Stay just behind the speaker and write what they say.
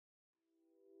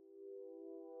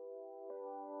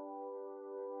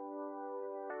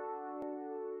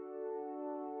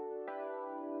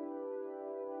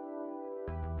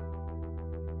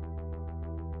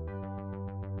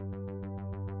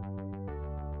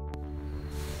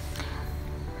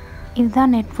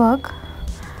இதுதான்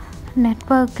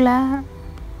நெட்வொர்க்கில்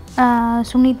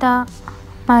சுனிதா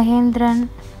மகேந்திரன்,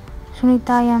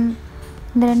 சுனிதா எம்,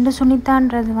 இந்த 2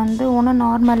 சுனிதான்றது வந்து ஒன்று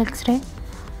நார்மல் எக்ஸ்ரே,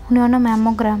 இன்னொன்று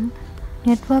மேமோகிராம்.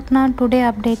 நெட்வொர்க்னால் டுடே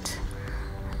அப்டேட்ஸ்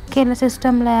கீழே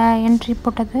சிஸ்டமில் என்ட்ரி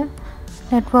போட்டது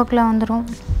நெட்வொர்க்கில் வந்துடும்.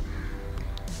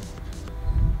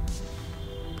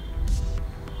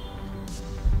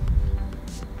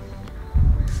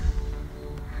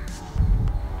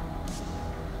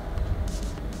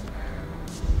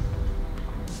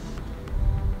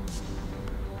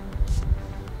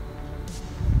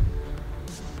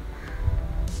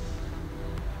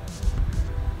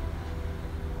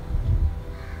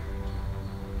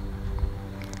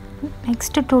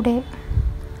 நெக்ஸ்ட்டு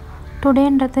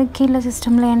டுடேன்றது கீழே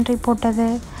சிஸ்டமில் என்ட்ரி போட்டது,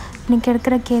 இன்றைக்கி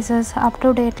எடுக்கிற கேசஸ் அப் டு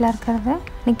டேட்டில் இருக்கிறது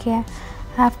இன்றைக்கி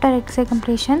ஆஃப்டர் எக்ஸ்ரே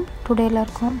கம்ப்ளீஷன் டுடேயில்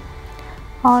இருக்கும்.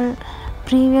 ஆல்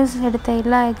ப்ரீவியஸ் எடுத்த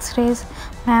எல்லா எக்ஸ்ரேஸ்,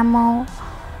 மேமோ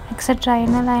எக்ஸட்ரா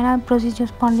என்னெல்லாம்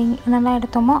ப்ரொசீஜர்ஸ் பண்ணிங் என்னெல்லாம்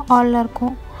எடுத்தோமோ ஆலில்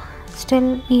இருக்கும்.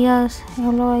 ஸ்டில் இயர்ஸ்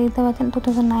எவ்வளோ இது வந்து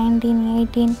 2019,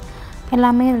 18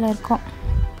 எல்லாமே இதில் இருக்கும்.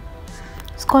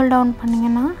 ஸ்க்ரோல் டவுன்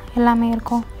பண்ணிங்கன்னா எல்லாமே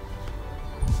இருக்கும்.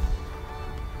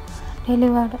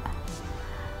 டெலிவர்டு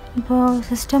இப்போது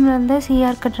சிஸ்டம்லேருந்து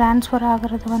சிஆருக்கு ட்ரான்ஸ்ஃபர்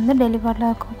ஆகிறது வந்து டெலிவர்டில்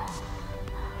இருக்கும்.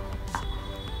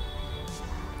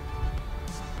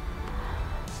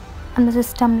 அந்த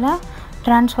சிஸ்டமில்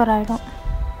ட்ரான்ஸ்ஃபர் ஆகிடும்.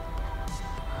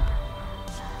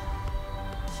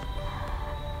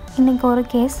 இன்றைக்கி ஒரு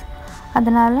கேஸ்,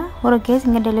 அதனால் ஒரு கேஸ்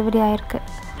இங்கே டெலிவரி ஆகிருக்கு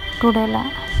டுடேயில்.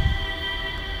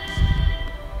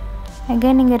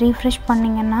 அகைன் நீங்கள் ரீஃப்ரெஷ்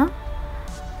பண்ணிங்கன்னா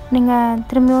நீங்கள்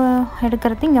திரும்பியும்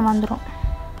எடுக்கிறது இங்கே வந்துடும்.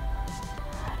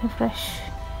 ரிஃப்ரெஷ்.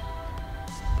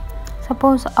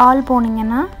 சப்போஸ் ஆல்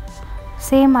போனீங்கன்னா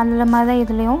சேம் அதில் மாதிரி தான்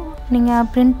இதுலேயும் நீங்கள்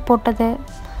பிரிண்ட் போட்டது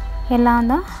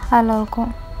எல்லாம் தான் அதில்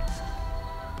இருக்கும்.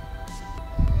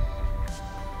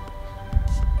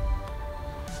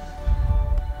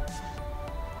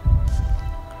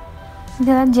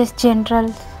 இதெல்லாம் ஜஸ்ட்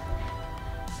ஜென்ரல்.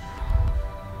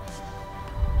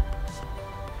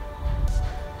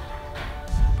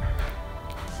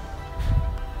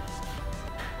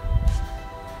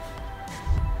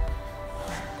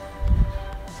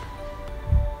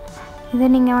 இது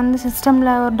நீங்கள் வந்து சிஸ்டமில்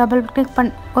ஒரு டபுள் கிளிக்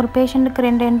ஒரு பேஷண்ட்டுக்கு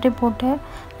 2 என்ட்ரி போட்டு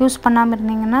யூஸ் பண்ணாமல்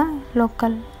இருந்தீங்கன்னா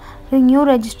லோக்கல். இது நியூ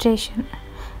ரெஜிஸ்ட்ரேஷன்.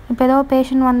 இப்போ ஏதோ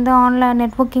பேஷண்ட் வந்து ஆன்லைன்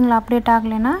நெட்வொர்க்கிங்கில் அப்டேட்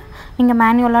ஆகலைன்னா நீங்கள்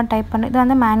மேனுவலாக டைப் பண்ணு. இது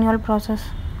வந்து மேனுவல் ப்ராசஸ்.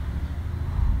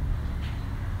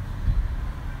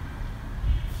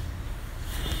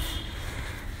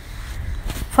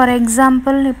 ஃபார்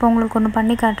எக்ஸாம்பிள் இப்போ உங்களுக்கு ஒன்று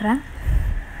பண்ணி காட்டுறேன்.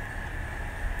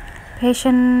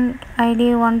 Patient ID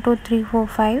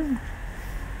 12345,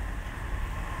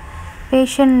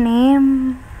 patient name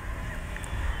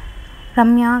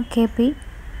Ramya KP,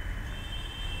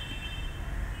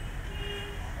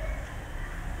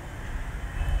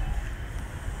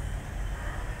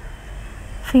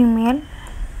 female,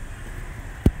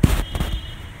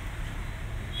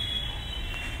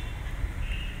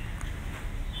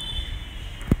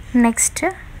 next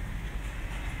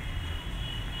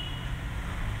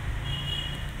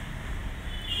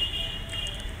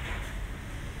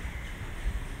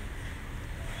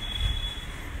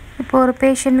இப்போ ஒரு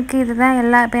பேஷண்ட்டுக்கு இதுதான்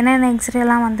எல்லா இப்போ என்னென்ன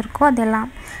எக்ஸ்ரேலாம் வந்திருக்கோ அதெல்லாம்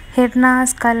ஹெட்னா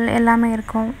ஸ்கல் எல்லாமே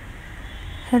இருக்கும்.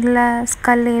 ஹெட்டில்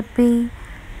skull AB,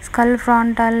 skull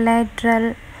frontal, lateral,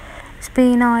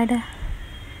 sphenoid,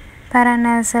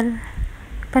 பேரானேசல்.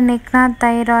 இப்போ நெக்னா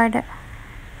thyroid,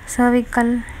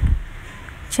 cervical,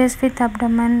 chest with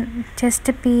abdomen,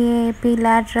 chest PAP,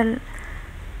 lateral,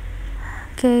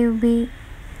 கேயூபி.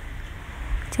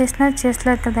 செஸ்ட்னால்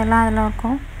செஸ்ட்டில் இருக்கிறதெல்லாம் அதில்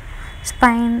இருக்கும்.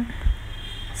 Spine,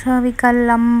 cervical,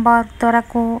 lumbar,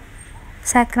 thoraco,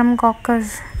 sacrum, coccus,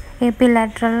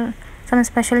 epilateral, some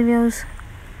special views,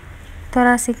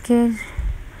 thoracic cage,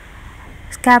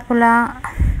 scapula,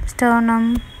 sternum,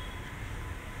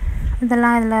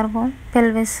 இதெல்லாம் இதில் இருக்கும்.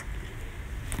 pelvis.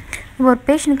 இப்போ ஒரு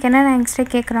பேஷண்ட்டுக்கு என்னென்ன எக்ஸ்ரே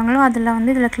கேட்குறாங்களோ அதில்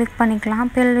வந்து இதில் கிளிக்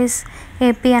பண்ணிக்கலாம். pelvis,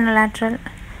 AP and lateral.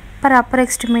 அப்புறம் upper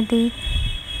extremity,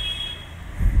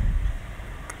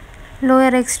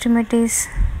 lower extremities,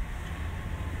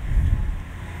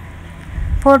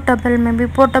 portable, maybe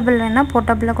portable வேணால்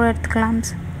போர்ட்டபிளில் கூட எடுத்துக்கலாம்.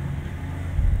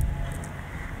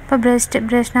 இப்போ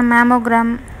பிரஸ்ட்னால்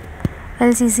mammogram,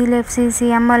 LCC, FCC,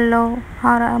 எம்எல்ஓ,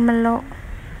 ஆர்எம்எல்ஓ.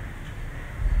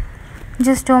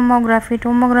 Just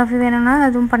tomography வேணும்னா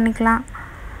அதுவும் பண்ணிக்கலாம்.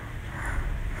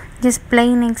 Just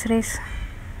plain X-rays.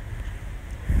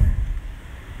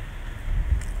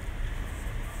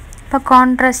 இப்போ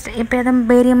கான்ட்ராஸ்ட், இப்போ எதுவும்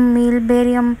பேரியம் மீல்,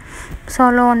 பேரியம்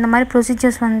சோலோ அந்த மாதிரி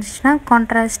ப்ரொசீஜர்ஸ் வந்துச்சுன்னா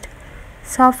contrast.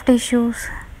 Soft tissues,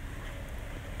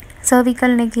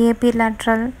 cervical neck, AP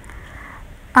lateral,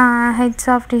 heads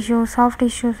of tissues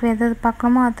எதாவது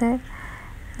பார்க்கணுமோ அது,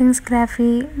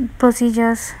 radiography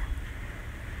procedures,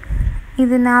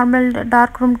 இது normal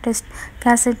dark room test,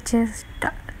 cassette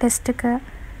டெஸ்ட்டுக்கு,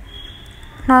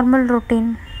 நார்மல்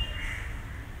ரொட்டீன்.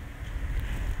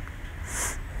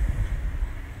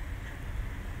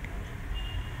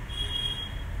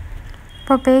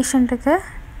 இப்போ பேஷண்ட்டுக்கு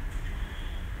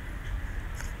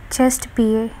செஸ்ட்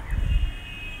PA,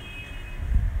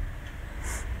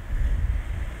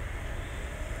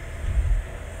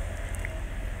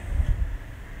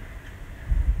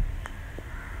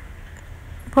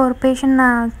 இப்போ ஒரு பேஷண்ட்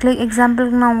நான்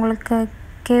எக்ஸாம்பிளுக்கு நான் உங்களுக்கு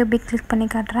கேபி கிளிக் பண்ணி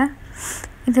காட்டுறேன்.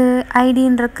 இது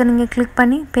ஐடின்றக்கு நீங்கள் கிளிக்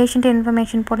பண்ணி பேஷண்ட்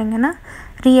இன்ஃபர்மேஷன் போட்டிங்கன்னா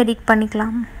ரீஎடிட்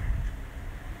பண்ணிக்கலாம்.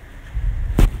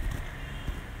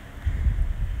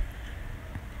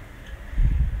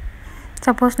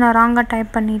 சப்போஸ் நான் ராங்காக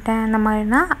டைப் பண்ணிட்டேன் அந்த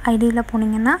மாதிரினா ஐடியில்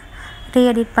போனீங்கன்னா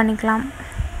ரீஎடிட் பண்ணிக்கலாம்.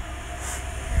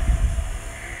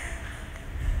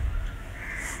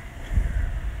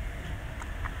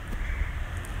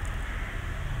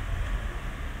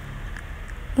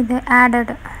 இது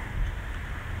ஆடட்.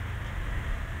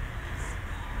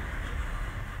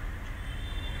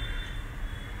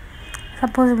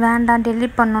 சப்போஸ் வேண்டாம்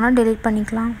டெலீட் பண்ணோன்னா டெலீட்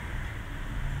பண்ணிக்கலாம்.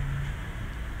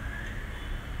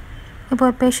 இப்போ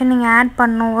ஒரு பேஷண்ட் நீங்கள் ஆட்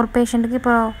பண்ணணும், ஒரு பேஷண்ட்டுக்கு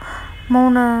இப்போ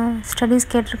 3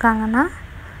 ஸ்டடீஸ் கேட்டிருக்காங்கன்னா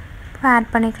இப்போ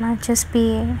ஆட் பண்ணிக்கலாம். Chess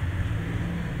PA,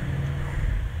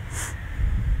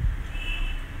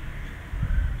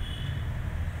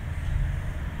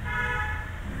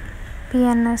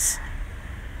 PNS,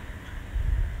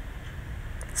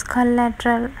 skull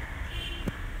lateral,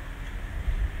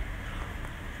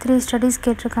 3 studies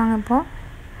கேட்டிருக்காங்க.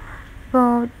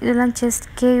 இப்போது இதெல்லாம் செஸ்ட்,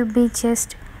 KUB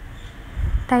செஸ்ட்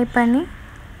டைப் பண்ணி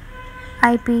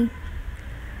IP,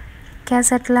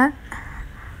 கேசட்டில்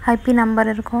IP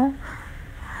நம்பர் இருக்கும்,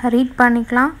 ரீட்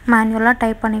பண்ணிக்கலாம், மேனுவலாக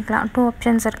டைப் பண்ணிக்கலாம். 2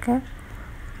 ஆப்ஷன்ஸ் இருக்குது.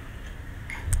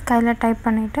 கையில் டைப்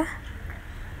பண்ணிவிட்டு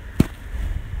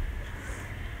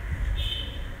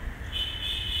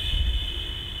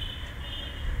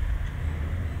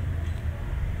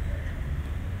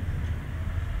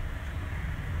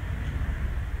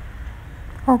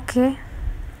ஓகே.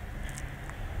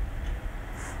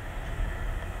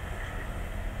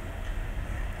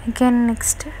 again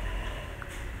next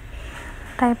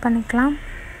டைப் பண்ணிக்கலாம்.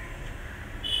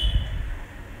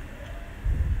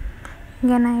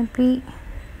 again IP.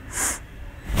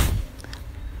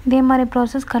 இதே மாதிரி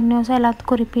ப்ராசஸ் கண்டினியூஸாக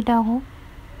எல்லாத்துக்கும் ரிப்பீட் ஆகும்.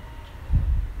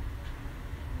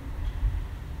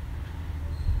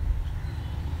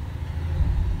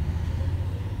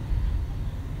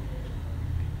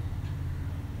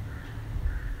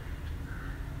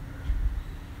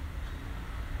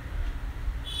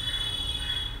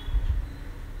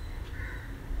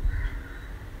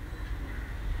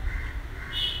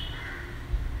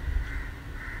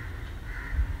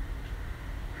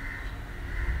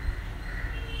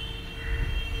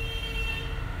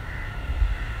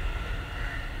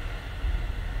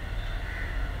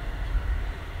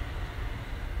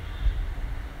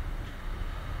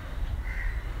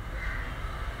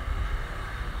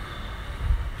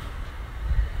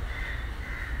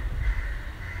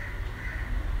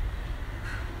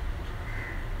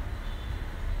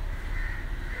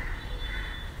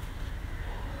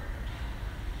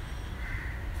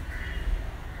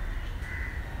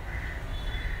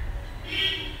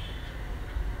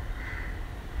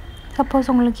 சப்போஸ்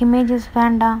உங்களுக்கு இமேஜஸ்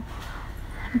வேண்டாம்,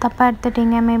 தப்பாக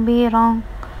எடுத்துட்டீங்க, maybe wrong,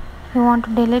 you want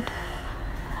to delete,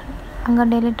 அங்கே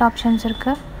டெலிட் ஆப்ஷன்ஸ்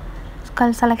இருக்குது.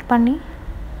 ஸ்கல் செலக்ட் பண்ணி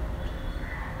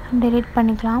டெலிட்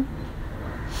பண்ணிக்கலாம்.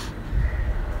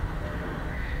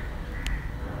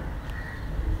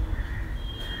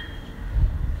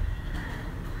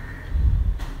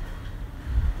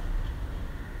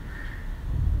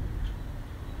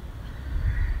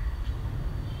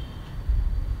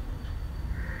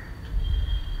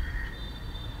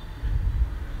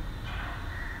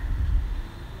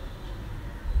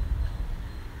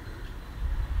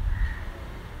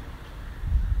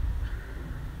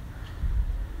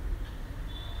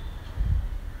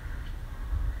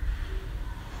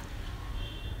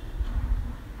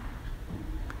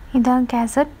 இதான்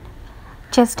கேசட்,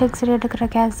 செஸ்ட் எக்ஸ்ரே எடுக்கிற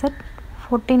கேசட்,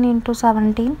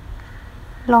 14x17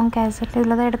 லாங் கேசட்.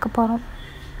 இதில் தான் எடுக்க போகிறோம்.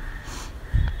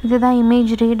 இதுதான்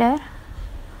image reader,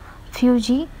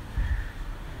 Fuji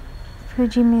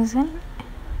Mason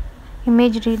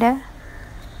image reader.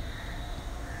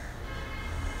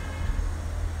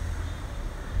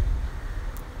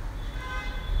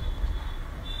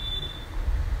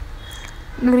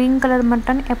 Green colour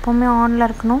button எப்போவுமே ஆனில்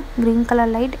இருக்கணும், க்ரீன்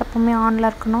கலர் லைட் எப்போவுமே ஆனில்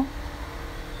இருக்கணும்.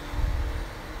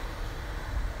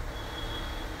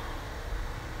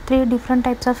 3 different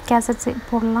types of cassettes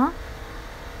போடலாம்.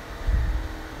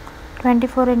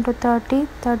 24x30,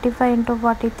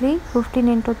 35x43,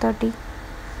 15x30.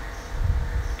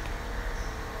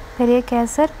 பெரிய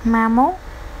cassette, mammo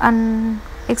and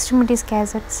extremities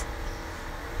cassettes.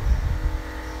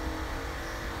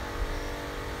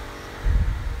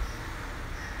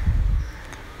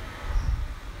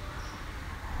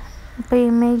 இப்போ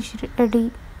image ready.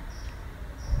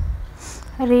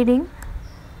 Reading.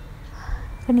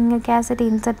 இப்போ நீங்கள் cassette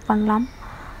insert பண்ணலாம்.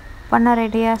 பண்ண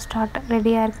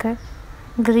ரெடியாக இருக்குது.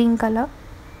 green color.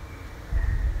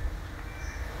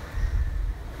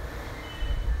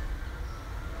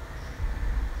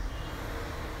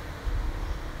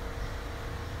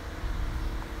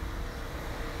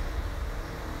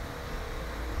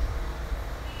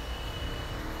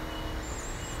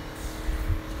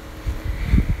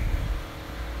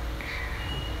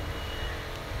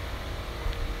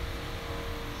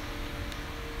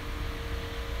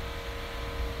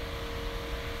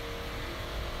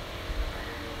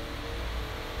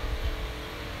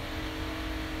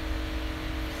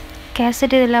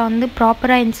 கேசட் இதில் வந்து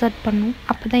ப்ராப்பராக இன்சர்ட் பண்ணும்,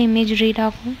 அப்போ தான் இமேஜ் ரீட்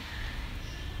ஆகும்.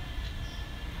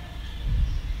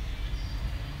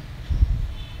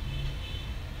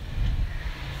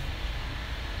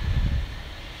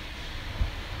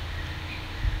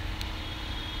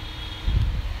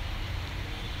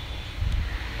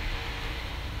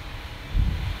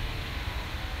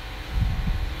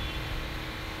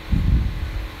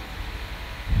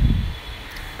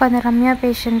 இப்போ அந்த ரம்யா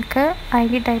பேஷண்ட்க்கு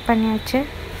ஐடி டைப் பண்ணியாச்சு.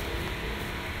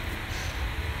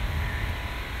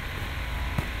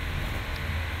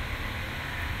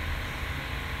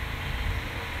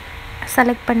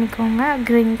 செலக்ட் பண்ணிக்கோங்க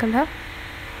க்ரீன் கலர்.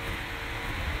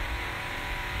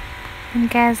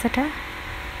 கேசட்டை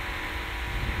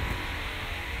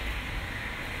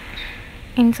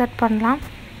இன்சர்ட் பண்ணலாம்.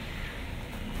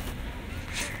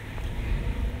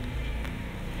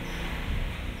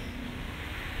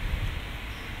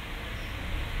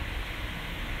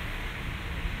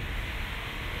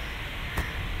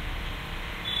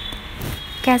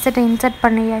 கேசட்டை இன்சர்ட்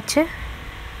பண்ணியாச்சு.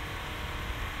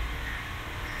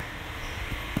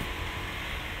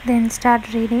 Then start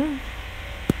reading.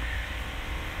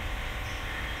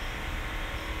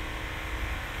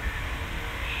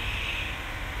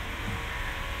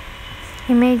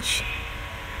 Image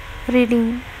reading.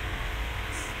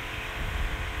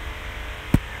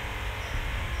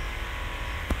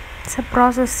 It's a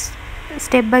process,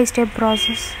 step by step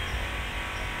process.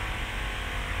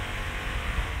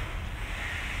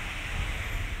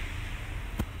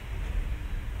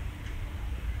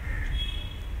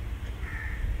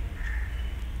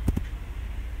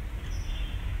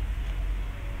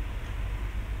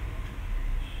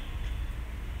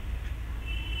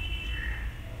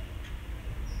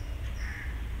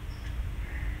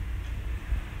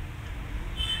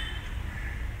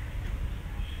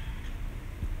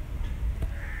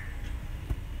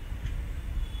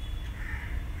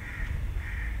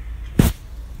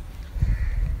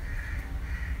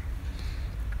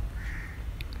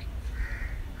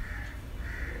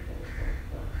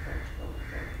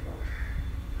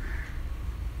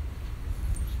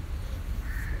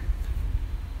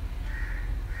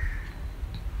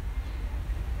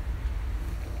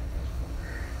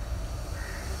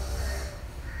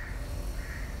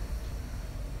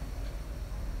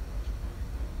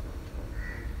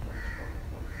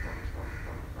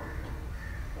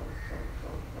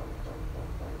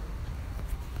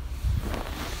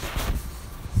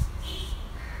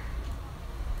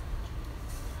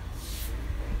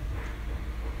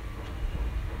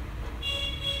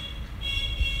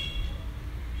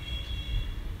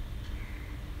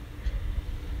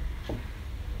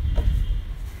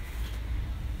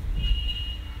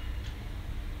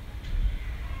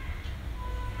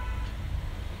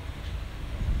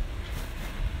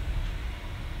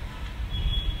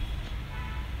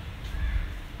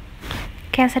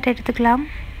 Cassette எடுத்துக்கலாம்.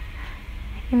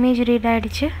 இமேஜ் ரீட்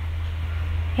ஆகிடுச்சு.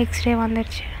 எக்ஸ்ரே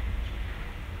வந்துடுச்சு.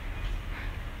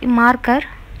 மார்க்கர்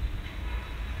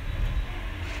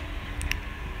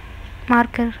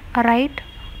ரைட்,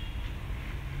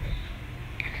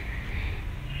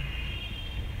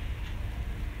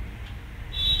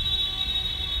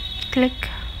 கிளிக்,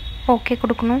 ஓகே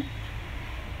கொடுக்கணும்.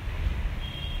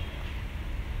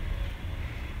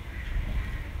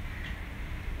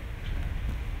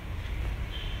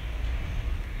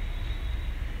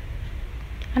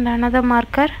 And another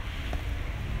marker,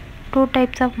 2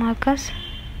 types of markers,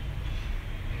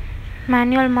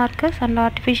 manual markers and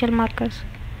artificial markers.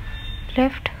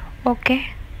 Left, okay.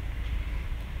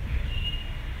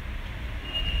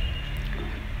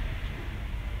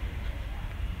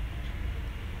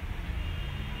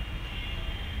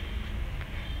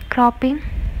 cropping,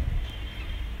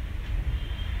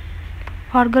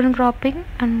 organ cropping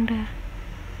and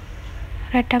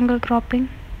rectangle cropping.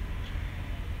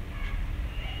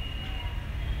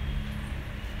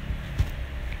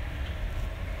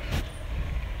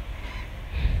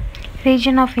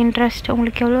 Region of interest,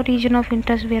 உங்களுக்கு எவ்வளோ region of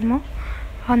interest வேணுமோ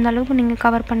அந்த அளவுக்கு நீங்கள்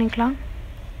cover பண்ணிக்கலாம்.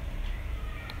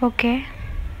 Okay,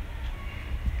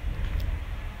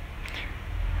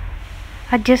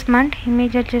 adjustment,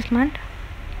 image adjustment,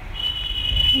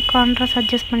 contrast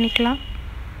adjust பண்ணிக்கலாம்.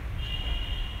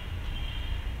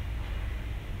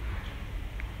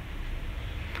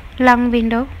 Lung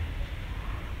window,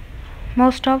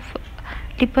 most of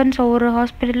depends, ஒவ்வொரு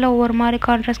ஹாஸ்பிட்டலில் ஒவ்வொரு மாதிரி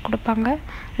கான்ட்ராஸ்ட் கொடுப்பாங்க.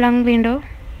 Lung window,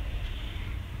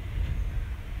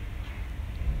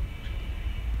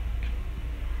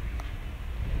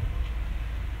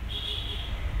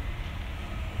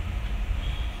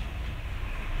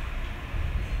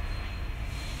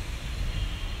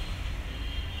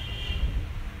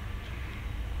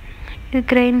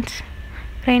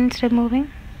 grains removing,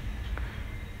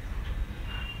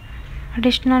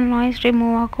 additional noise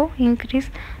remove ஆகும். increase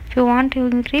if you want to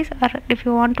increase or if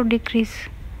you want to decrease.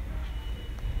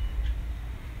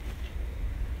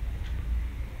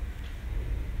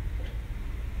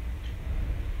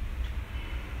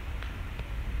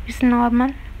 is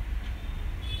normal.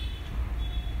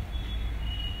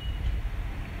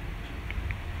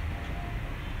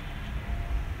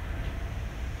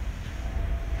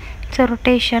 So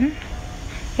rotation,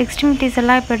 extremities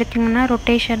எல்லாம் இப்போ எடுத்திங்கன்னா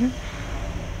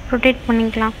ரொட்டேட்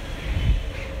பண்ணிக்கலாம்.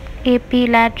 ஏபி,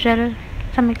 லேட்ரல்,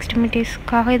 சம்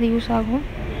எக்ஸ்ட்ரிமிட்டிஸ்க்காக இது யூஸ் ஆகும்.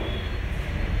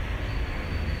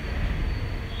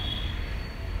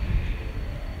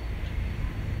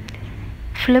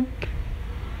 Flip,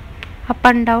 up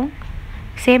and down,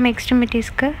 same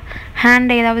எக்ஸ்ட்ரிமிட்டிஸ்க்கு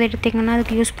hand ஏதாவது எடுத்திங்கன்னா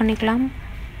அதுக்கு யூஸ் பண்ணிக்கலாம்.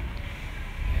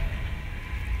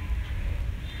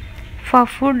 For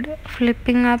food,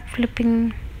 flipping up, flipping,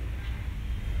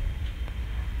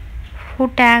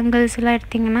 foot angles எல்லாம்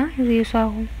எடுத்திங்கன்னா இது யூஸ்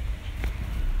ஆகும்.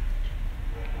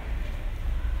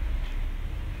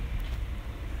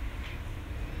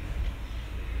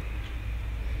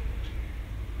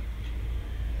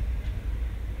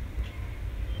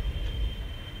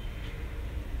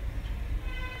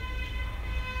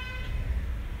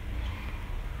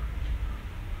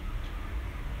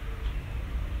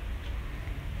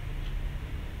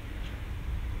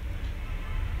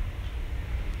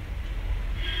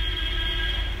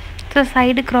 ஸோ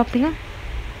சைடு க்ராப்பிங்,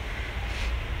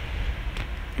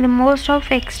 இது மோஸ்ட் ஆஃப்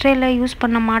எக்ஸ்ரேல யூஸ்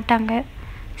பண்ண மாட்டாங்க,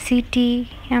 சிடி,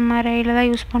 எம்ஆர்ஐயில் தான்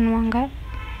யூஸ் பண்ணுவாங்க.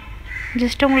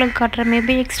 ஜஸ்ட் உங்களுக்கு காட்டுறேன்,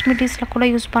 மேபி எக்ஸ்ட்ரிமிட்டிஸில் கூட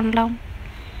யூஸ் பண்ணலாம்,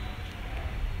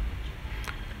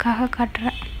 அதுக்காக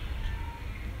காட்டுறேன்.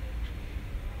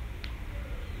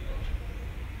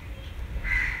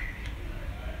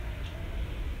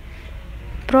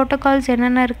 ப்ரோட்டோகால்ஸ்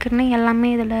என்னென்ன இருக்குதுன்னு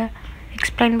எல்லாமே இதில்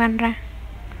எக்ஸ்பிளைன் பண்ணுறேன்.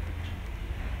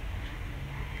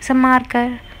 It's a marker,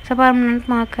 it's a permanent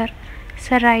marker, it's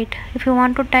a write. If you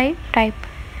want to type.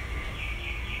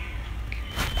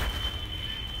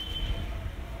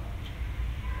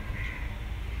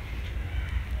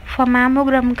 For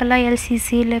mammogram kala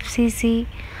LCC, left CC,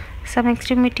 some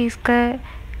extremities ka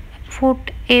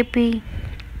foot AP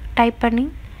type பண்ணி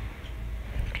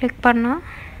click பண்ணா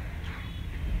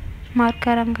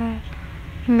marker அங்க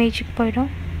image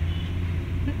போய்டும்.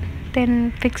 Then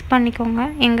fix பண்ணிக்கோங்க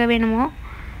எங்க வேணுமோ.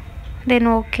 Then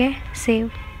okay,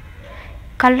 save.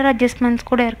 Color adjustments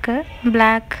கூட இருக்கு,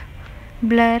 black,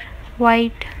 blur,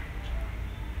 white,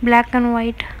 black and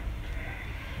white.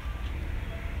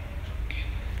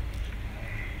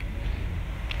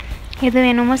 எது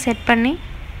வேணுமோ செட் பண்ணி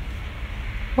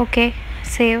ஓகே,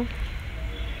 சேவ்.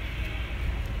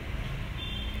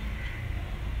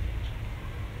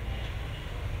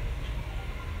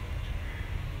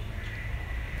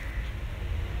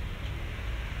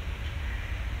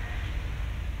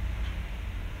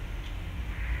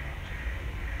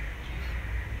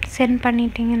 சென்ட்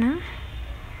பண்ணிட்டீங்கன்னா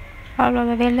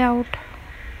அவ்வளோ வேலை அவுட்.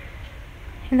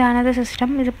 இது another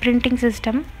சிஸ்டம், இது printing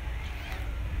system.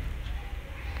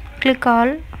 Click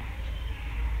all,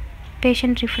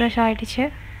 patient refresh ஆகிடுச்சு,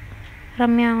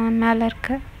 ரம்யா மேலே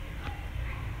இருக்கு.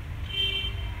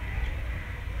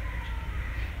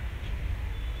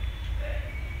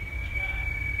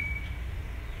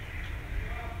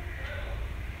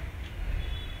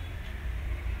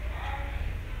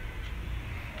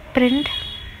 பிரிண்ட்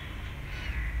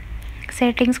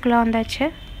செட்டிங்ஸ்குள்ளே வந்தாச்சு.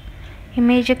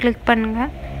 இமேஜை கிளிக்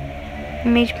பண்ணுங்கள்,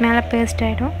 இமேஜ் மேலே பேஸ்ட்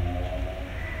ஆகிடும்.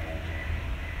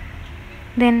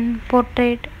 தென்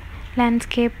portrait,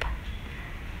 landscape,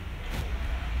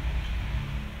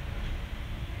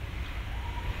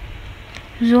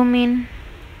 zoom in,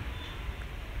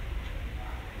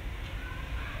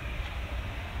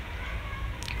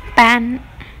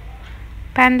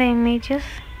 pan the images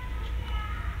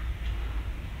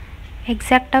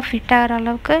exact fit ஆகிற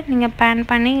அளவுக்கு நீங்கள் pan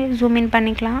பண்ணி zoom in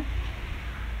பண்ணிக்கலாம்.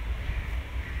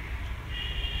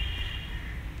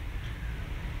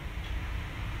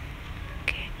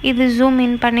 இது zoom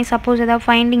in பண்ணி சப்போஸ் ஏதாவது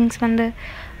ஃபைண்டிங்ஸ் வந்து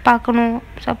பார்க்கணும்,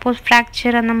 சப்போஸ்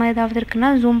ஃப்ராக்சர் அந்த மாதிரி ஏதாவது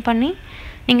இருக்குன்னா zoom பண்ணி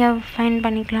நீங்கள் ஃபைண்ட்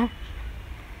பண்ணிக்கலாம்.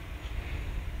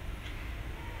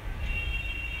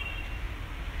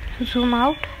 zoom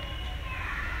out,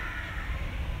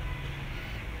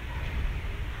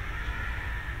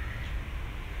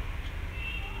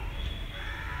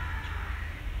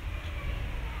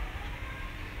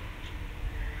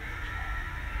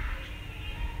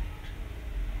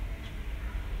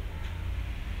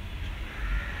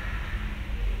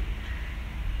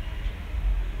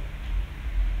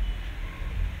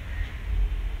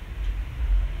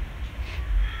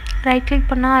 right click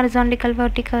பண்ணா horizontal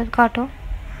vertical காட்டும்.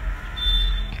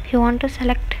 You want to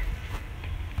select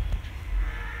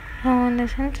in the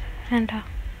sense and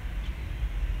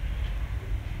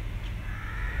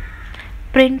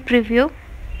print preview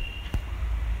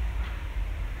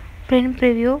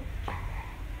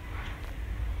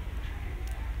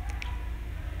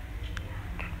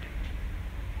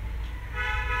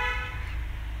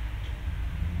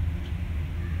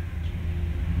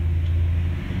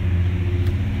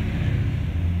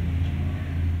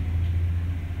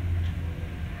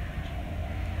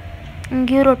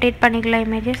இங்கேயும் ரொட்டேட் பண்ணிக்கலாம்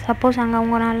இமேஜஸ். சப்போஸ் அங்கே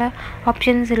உங்களால்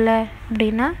ஆப்ஷன்ஸ் இல்லை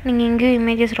அப்படின்னா நீங்கள் இங்கேயும்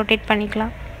இமேஜஸ் ரொட்டேட்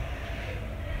பண்ணிக்கலாம்.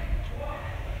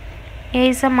 A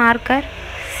is a marker,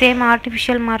 same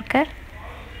artificial marker.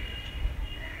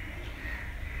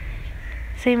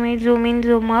 Same way, zoom in,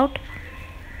 zoom out.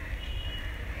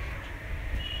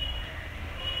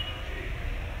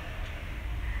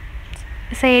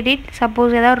 So edit,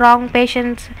 suppose ஏதாவது wrong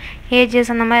patients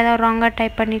ages அந்த மாதிரி ஏதாவது wrong-ஆக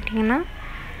டைப் பண்ணிட்டீங்கன்னா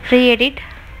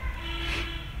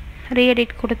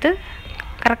re-edit கொடுத்து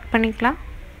கரெக்ட் பண்ணிக்கலாம்.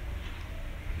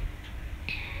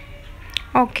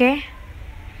 ஓகே,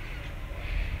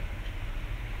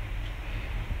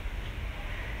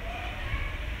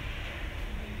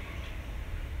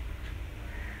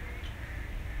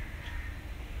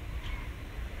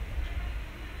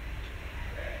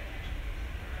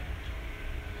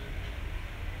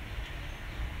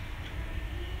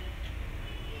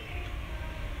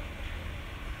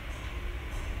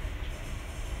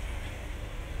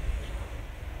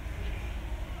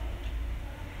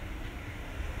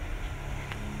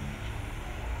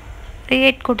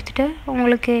 re-edit கொடுத்துட்டு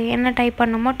உங்களுக்கு என்ன டைப்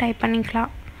பண்ணணுமோ டைப்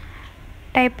பண்ணிக்கலாம்.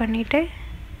 டைப் பண்ணிவிட்டு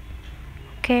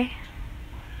ஓகே,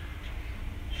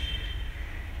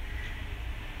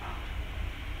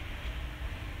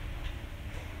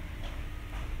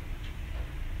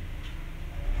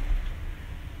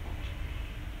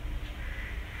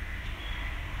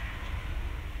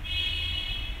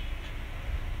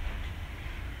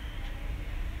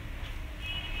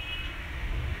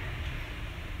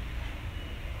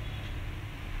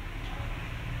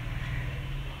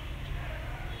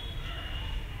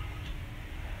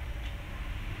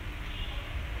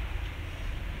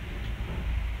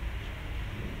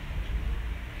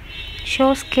 ஷோ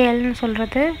ஸ்கேல்னு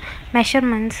சொல்கிறது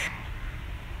மெஷர்மெண்ட்ஸ்.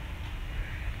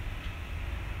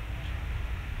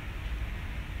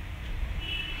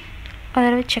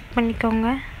 அதோட செக் பண்ணிக்கோங்க.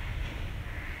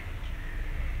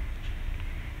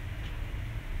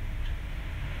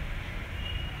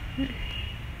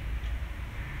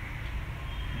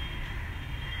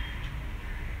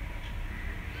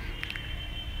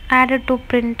 added to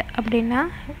print அப்படின்னா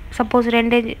சப்போஸ்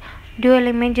ரெண்டு dual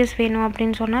images வேணும்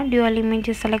அப்படின்னு சொன்னால் dual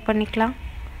images செலக்ட் பண்ணிக்கலாம்.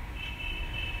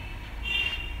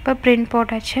 இப்போ print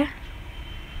போட்டாச்சு.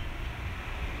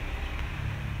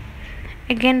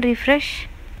 again refresh,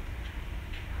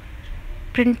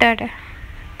 printed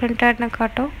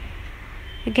காட்டும்.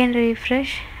 again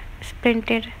refresh,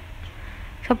 printed.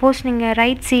 சப்போஸ் நீங்கள்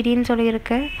ரைட் சிடின்னு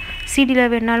சொல்லியிருக்கு,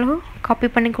 சிடியில் வேணாலும் காப்பி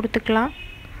பண்ணி கொடுத்துக்கலாம்.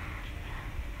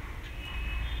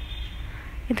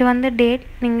 இது வந்து டேட்,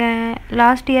 நீங்கள்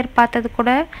லாஸ்ட் இயர் பார்த்தது கூட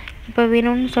இப்போ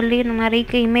வேணும்னு சொல்லி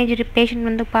நிறைய இமேஜ் பேஷண்ட்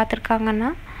வந்து பார்த்துருக்காங்கன்னா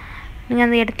நீங்கள்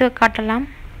அந்த எடுத்து காட்டலாம்.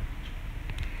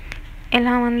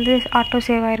 எல்லாம் வந்து ஆட்டோ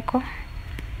சேவ் ஆகிருக்கும்.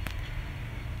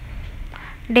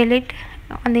 டெலிட்,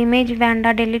 அந்த இமேஜ்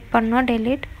வேண்டாம் டெலிட் பண்ணோம்,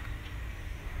 டெலிட்.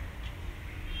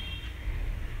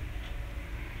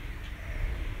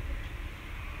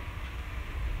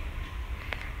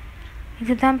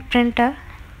 இதுதான் பிரிண்டர்.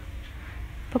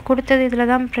 இப்போ கொடுத்தது இதில்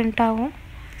தான் பிரிண்ட் ஆகும்.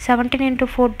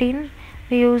 17x14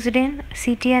 we used in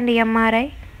CT and MRI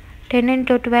 10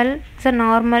 into 12 is a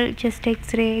normal chest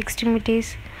X-ray extremities.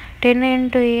 10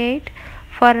 into 8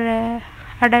 for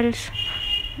adults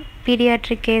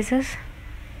pediatric cases.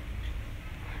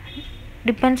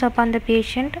 Depends upon the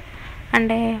patient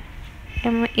and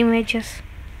images.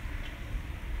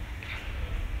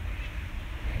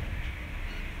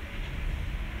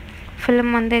 Film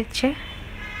வந்துச்சு.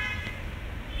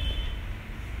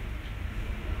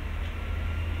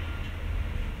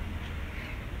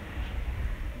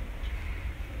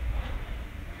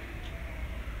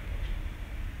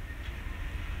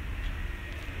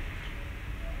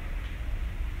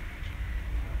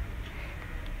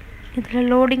 இதில்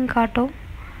லோடிங் காட்டும்.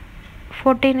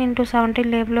 14 into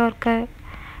 17 எவ்வளோ இருக்குது,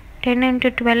 10 into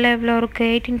 12 எவ்வளோ இருக்குது,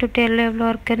 8 into 12 எவ்வளோ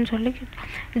இருக்குதுன்னு சொல்லி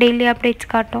டெய்லி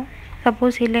அப்டேட்ஸ் காட்டும்.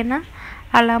 சப்போஸ் இல்லைன்னா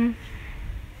அலாம்.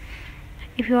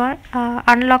 If you are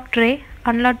unlock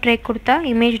tray கொடுத்தா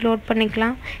இமேஜ் லோட்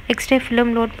பண்ணிக்கலாம், எக்ஸ்ட்ரா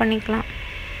ஃபிலிம் லோட் பண்ணிக்கலாம்.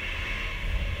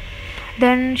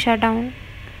 தென் shut down.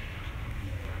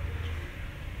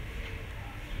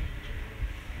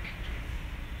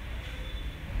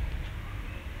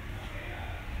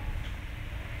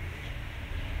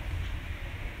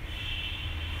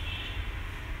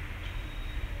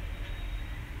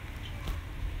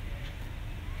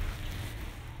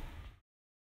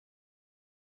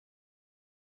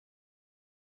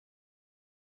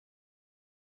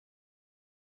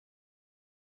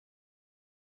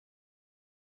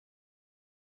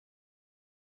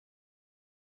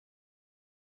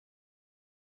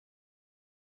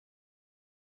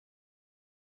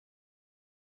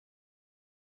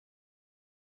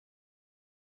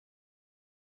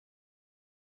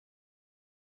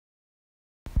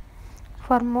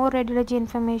 For more radiology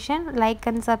information, like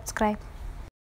and subscribe.